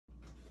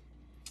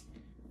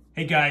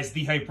Hey guys,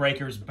 the Hype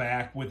Breaker's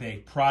back with a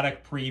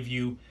product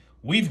preview.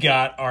 We've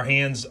got our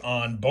hands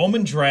on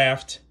Bowman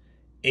Draft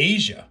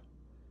Asia.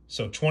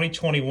 So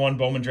 2021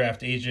 Bowman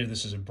Draft Asia.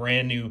 This is a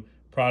brand new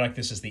product.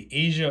 This is the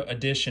Asia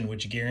edition,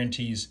 which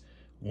guarantees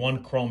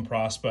one Chrome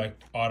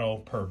Prospect auto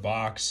per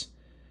box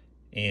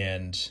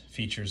and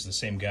features the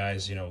same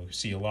guys, we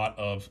see a lot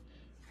of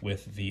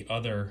with the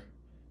other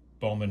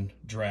Bowman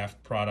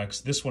Draft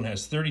products. This one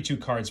has 32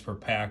 cards per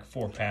pack,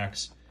 4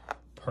 packs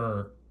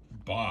per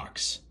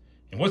box.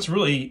 And what's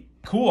really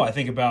cool, I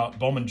think, about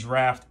Bowman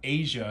Draft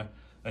Asia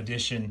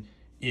edition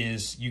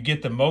is you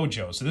get the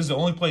Mojos. So this is the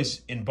only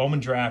place in Bowman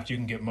Draft you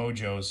can get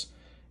Mojos.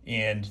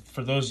 And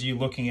for those of you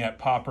looking at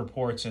pop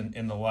reports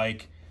and the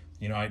like,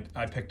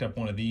 I picked up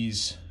one of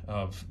these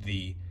of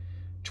the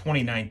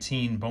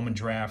 2019 Bowman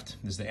Draft.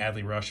 This is the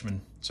Adley Rushman.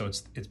 So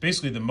it's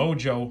basically the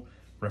Mojo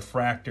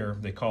refractor.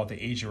 They call it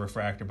the Asia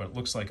refractor, but it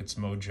looks like it's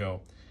Mojo.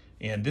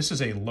 And this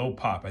is a low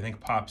pop. I think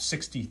pop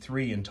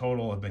 63 in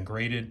total have been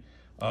graded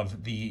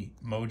of the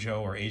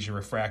Mojo or Asia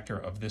refractor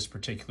of this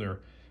particular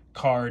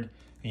card.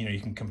 You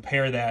can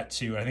compare that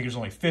to, I think there's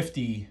only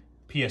 50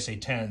 PSA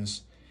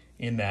 10s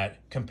in that.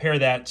 Compare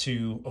that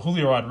to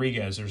Julio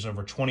Rodriguez. There's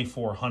over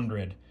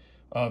 2,400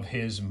 of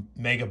his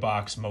mega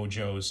box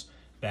Mojos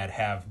that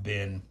have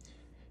been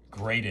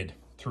graded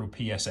through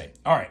PSA.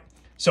 All right,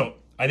 so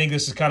I think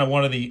this is kind of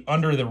one of the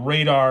under the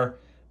radar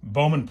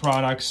Bowman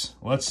products.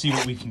 Let's see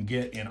what we can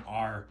get in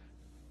our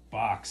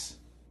box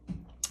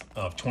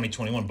of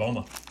 2021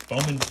 Bowman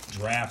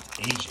Draft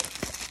Asia.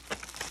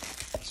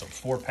 So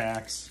 4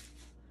 packs.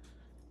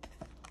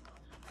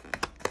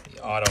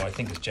 The auto, I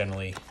think, is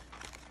generally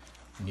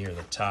near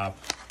the top.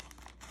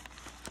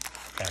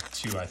 Pack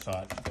 2, I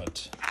thought,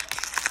 but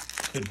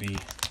could be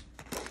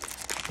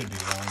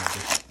wrong. I'll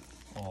get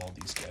all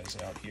these guys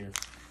out here.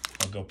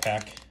 I'll go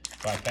pack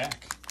by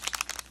pack.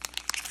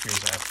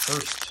 Here's our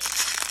first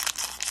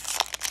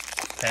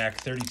pack,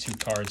 32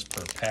 cards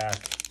per pack.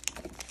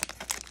 You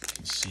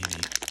can see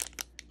the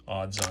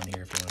odds on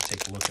here if you want to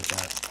take a look at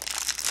that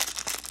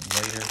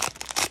later.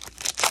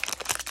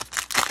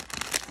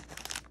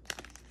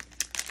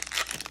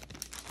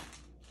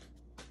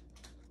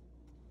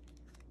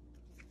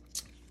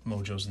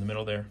 Mojo's in the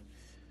middle there.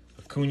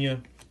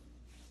 Acuna,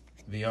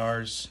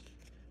 VRs,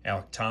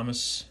 Alec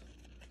Thomas,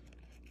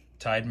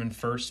 Tideman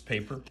first,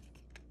 paper.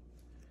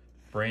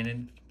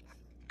 Brandon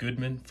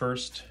Goodman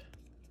first,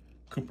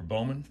 Cooper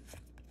Bowman,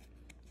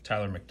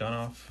 Tyler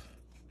McDonough,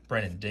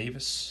 Brennan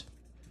Davis,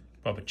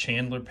 Bubba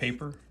Chandler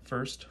paper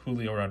first,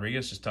 Julio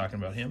Rodriguez, just talking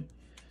about him.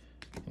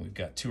 And we've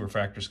got 2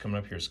 refractors coming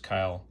up. Here's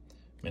Kyle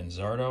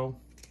Manzardo.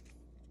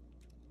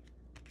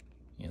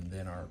 And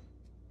then our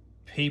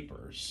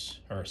papers,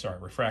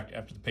 refract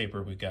after the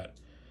paper, we've got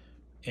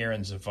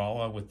Aaron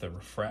Zavala with the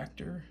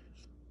refractor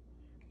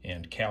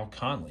and Cal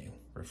Conley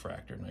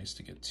refractor. Nice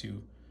to get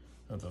 2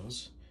 of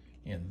those.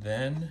 And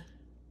then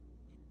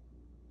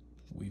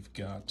we've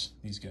got,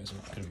 these guys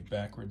are going to be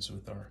backwards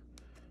with our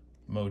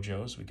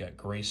Mojos. We got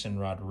Grayson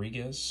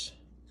Rodriguez,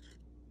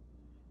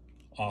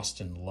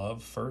 Austin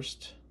Love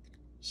first.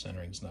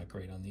 Centering's not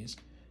great on these.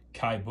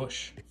 Kai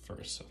Bush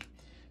first. So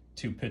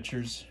 2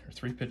 pitchers or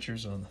 3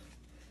 pitchers on,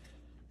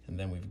 and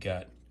then we've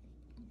got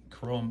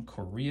Chrome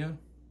Correa,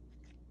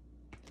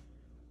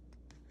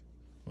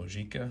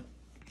 Mojica,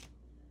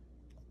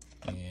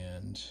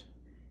 and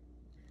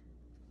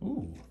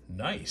ooh,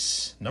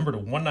 nice. Number to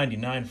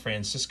 199,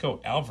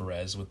 Francisco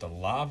Alvarez with the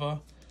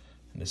lava.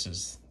 And this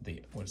is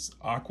the,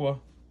 aqua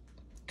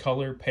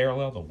color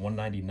parallel, the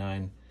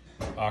 199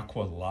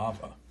 aqua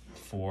lava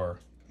for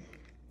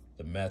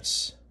the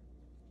Mets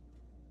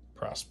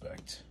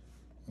prospect.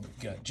 We've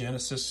got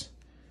Genesis,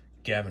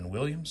 Gavin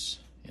Williams,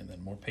 and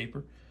then more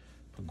paper.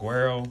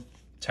 Peguero,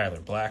 Tyler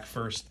Black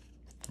first,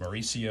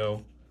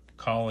 Mauricio,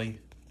 Colley,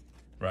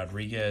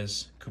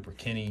 Rodriguez, Cooper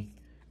Kinney,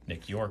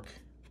 Nick York,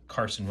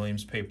 Carson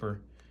Williams paper,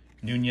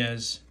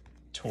 Nunez,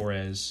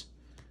 Torres,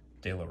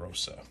 De La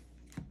Rosa.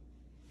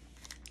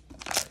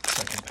 Right,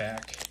 second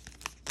pack.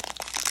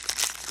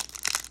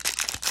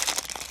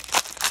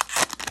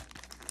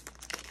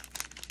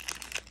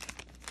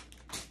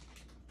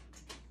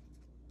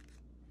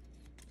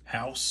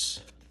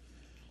 House,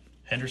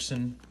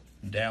 Henderson,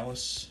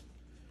 Dallas,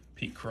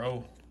 Pete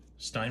Crow,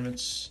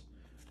 Steinmetz,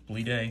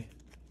 Bleday,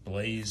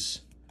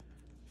 Blaze,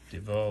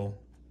 DeVoe,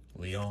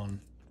 Leon,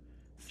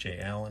 Jay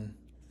Allen,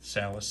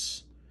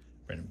 Salas,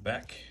 Brendan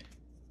Beck.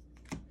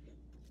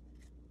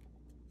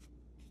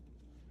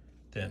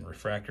 Then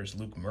refractors,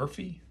 Luke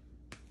Murphy,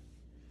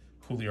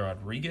 Julio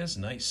Rodriguez,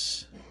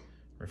 nice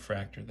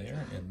refractor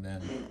there. And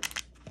then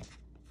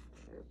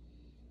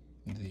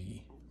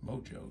the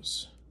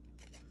Mojos.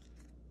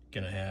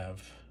 Gonna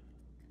have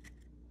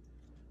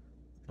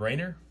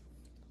Brainer,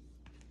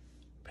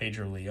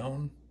 Pedro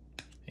Leon,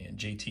 and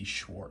JT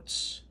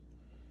Schwartz.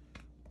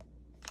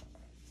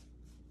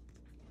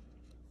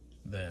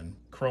 Then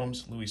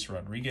Chromes, Luis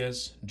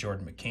Rodriguez,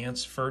 Jordan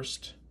McCants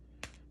first,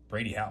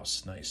 Brady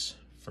House, nice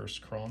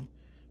first Chrome,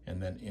 and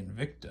then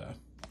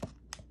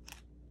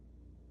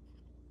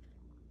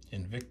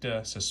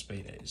Invicta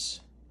Cespedes.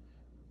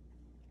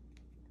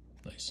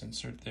 Nice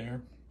insert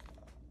there.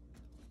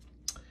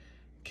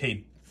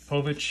 Kate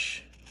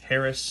Povich,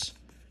 Harris,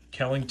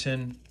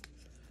 Kellington,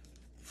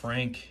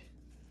 Frank,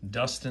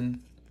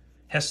 Dustin,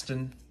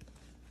 Heston,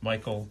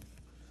 Michael,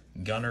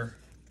 Gunner,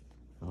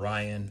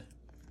 Ryan,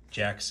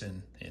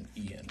 Jackson, and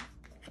Ian.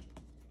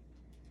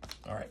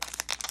 All right,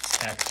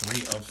 pack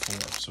 3 of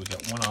 4. So we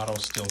got one auto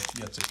still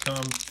yet to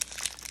come.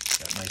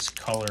 Got nice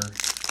color.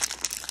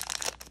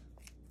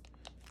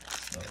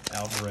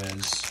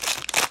 Alvarez.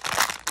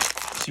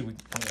 Let's see what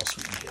else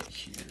we can get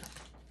here.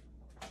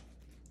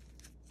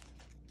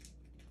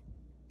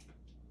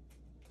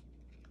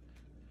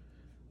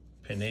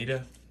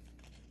 Pineda,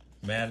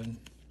 Madden,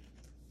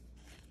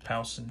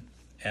 Powson,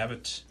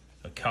 Abbott,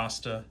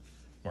 Acosta,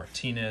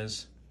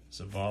 Martinez,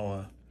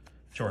 Zavala,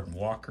 Jordan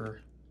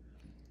Walker,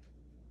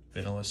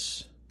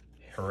 Vinilis,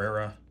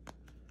 Herrera,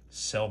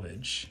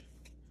 Selvage,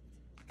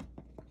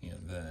 and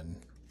then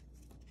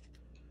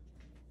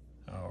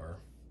our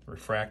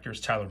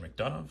refractors, Tyler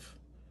McDonough,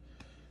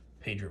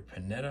 Pedro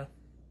Pineda,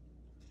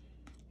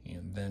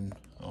 and then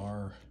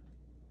our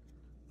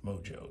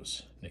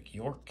Mojos, Nick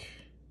York,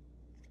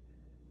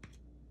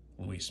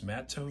 Luis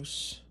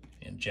Matos,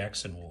 and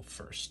Jackson Wolf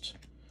first.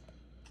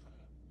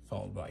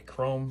 Followed by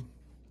Chrome,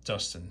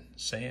 Dustin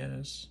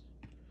Saez,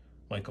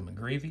 Michael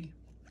McGreevy,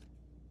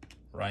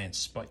 Ryan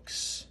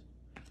Spikes.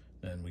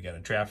 Then we got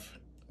a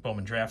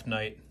Bowman draft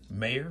night,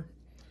 Mayer,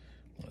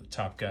 one of the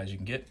top guys you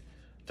can get.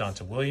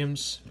 Donta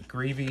Williams,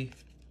 McGreevy,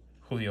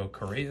 Julio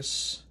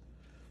Correas,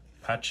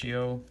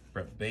 Paccio,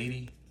 Brett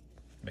Beatty,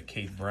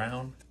 McCade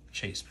Brown,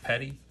 Chase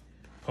Petty,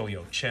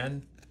 Poyo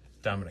Chen,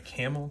 Dominic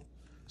Hamill,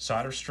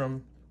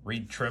 Soderstrom,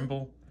 Reed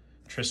Trimble,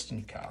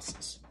 Tristan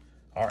Casas.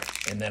 All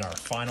right, and then our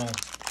final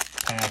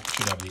pack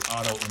should have the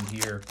auto in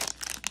here.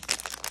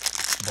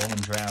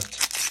 Bowman draft.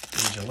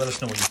 Asia, let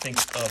us know what you think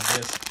of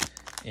this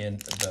in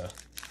the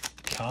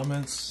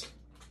comments.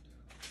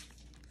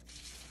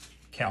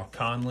 Cal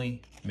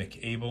Conley, Mick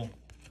Abel,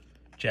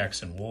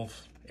 Jackson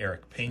Wolf,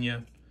 Eric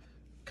Pena,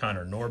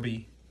 Connor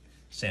Norby,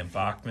 Sam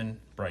Bachman,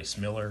 Bryce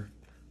Miller,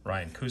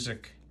 Ryan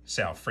Kuzik,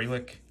 Sal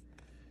Frelick,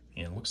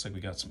 and looks like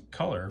we got some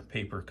color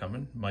paper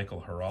coming.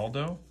 Michael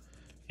Geraldo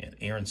and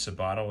Aaron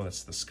Sabato.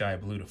 That's the sky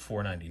blue to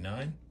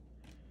 $4.99.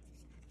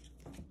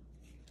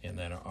 And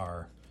then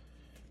our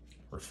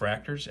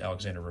refractors,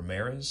 Alexander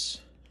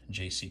Ramirez,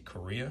 JC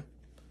Correa,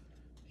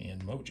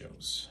 and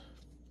Mojos.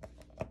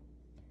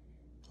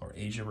 Our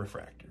Asia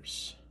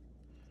refractors.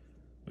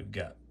 We've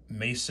got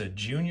Mesa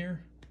Jr.,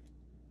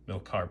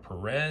 Milcar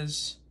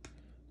Perez,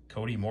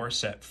 Cody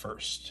Morissette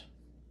first.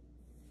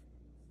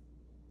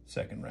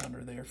 Second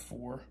rounder there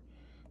for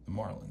the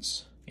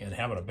Marlins. And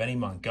how about a Benny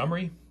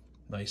Montgomery?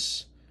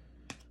 Nice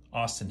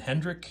Austin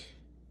Hendrick.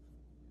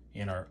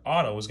 And our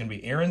auto is going to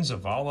be Aaron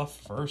Zavala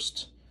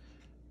first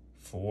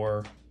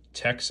for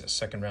Texas.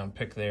 Second round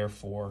pick there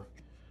for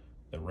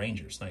the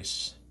Rangers.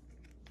 Nice.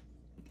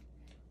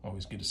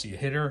 Always good to see a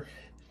hitter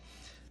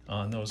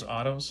on those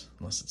autos,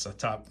 unless it's a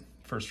top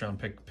first round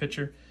pick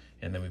pitcher.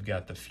 And then we've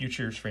got the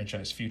futures,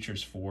 franchise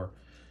futures for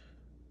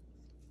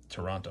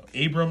Toronto.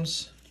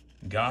 Abrams,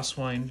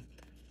 Goswine,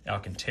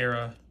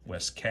 Alcantara,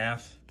 Wes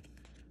Kath,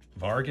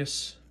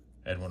 Vargas,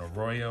 Edwin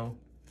Arroyo,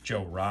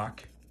 Joe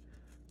Rock,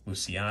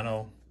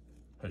 Luciano,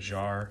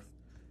 Hajar,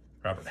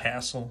 Robert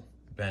Hassel,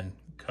 Ben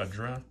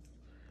Kudra,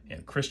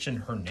 and Christian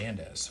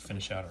Hernandez to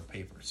finish out our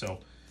paper. So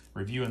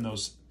reviewing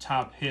those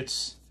top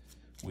hits,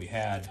 we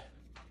had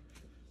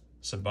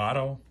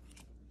Sabato,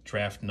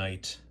 Draft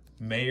Night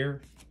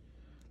Mayer,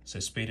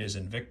 Cespedes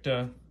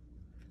Invicta,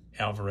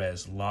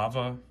 Alvarez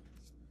Lava,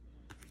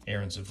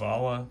 Aaron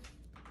Zavala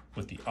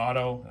with the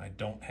auto. I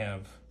don't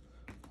have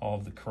all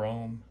of the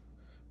chrome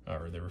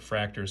or the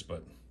refractors,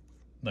 but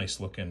nice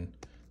looking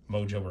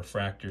Mojo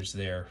refractors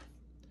there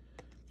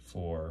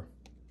for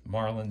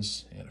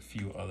Marlins and a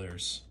few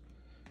others.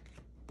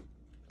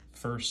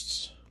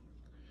 Firsts,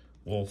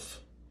 Wolf,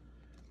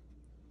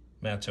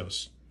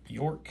 Matos,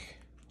 York.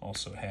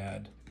 Also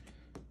had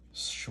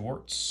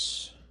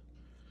Schwartz,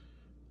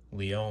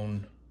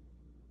 Leon,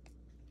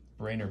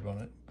 Rainer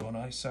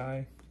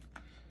Bonisai.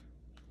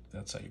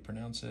 That's how you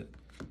pronounce it.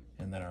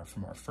 And then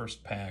from our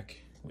first pack,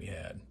 we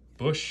had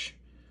Bush,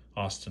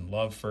 Austin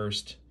Love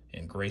first,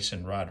 and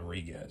Grayson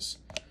Rodriguez.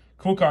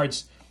 Cool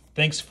cards.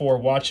 Thanks for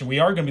watching. We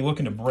are going to be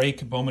looking to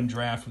break Bowman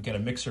Draft. We've got a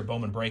mixer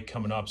Bowman break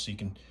coming up, so you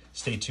can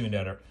stay tuned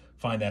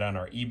find that on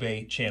our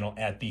eBay channel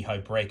at The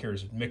Hype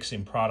Breakers.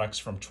 Mixing products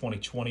from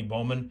 2020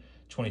 Bowman,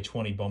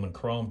 2020 Bowman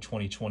Chrome,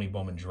 2020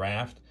 Bowman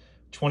Draft,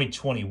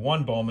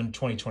 2021 Bowman,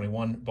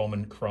 2021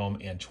 Bowman Chrome,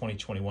 and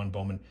 2021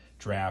 Bowman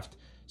Draft.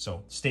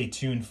 So stay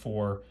tuned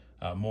for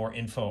more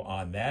info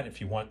on that. If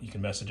you want, you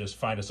can message us,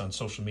 find us on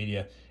social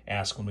media,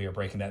 ask when we are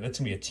breaking that. That's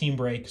going to be a team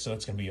break, so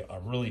it's going to be a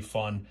really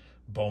fun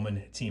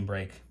Bowman team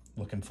break.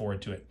 Looking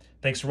forward to it.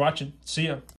 Thanks for watching. See ya.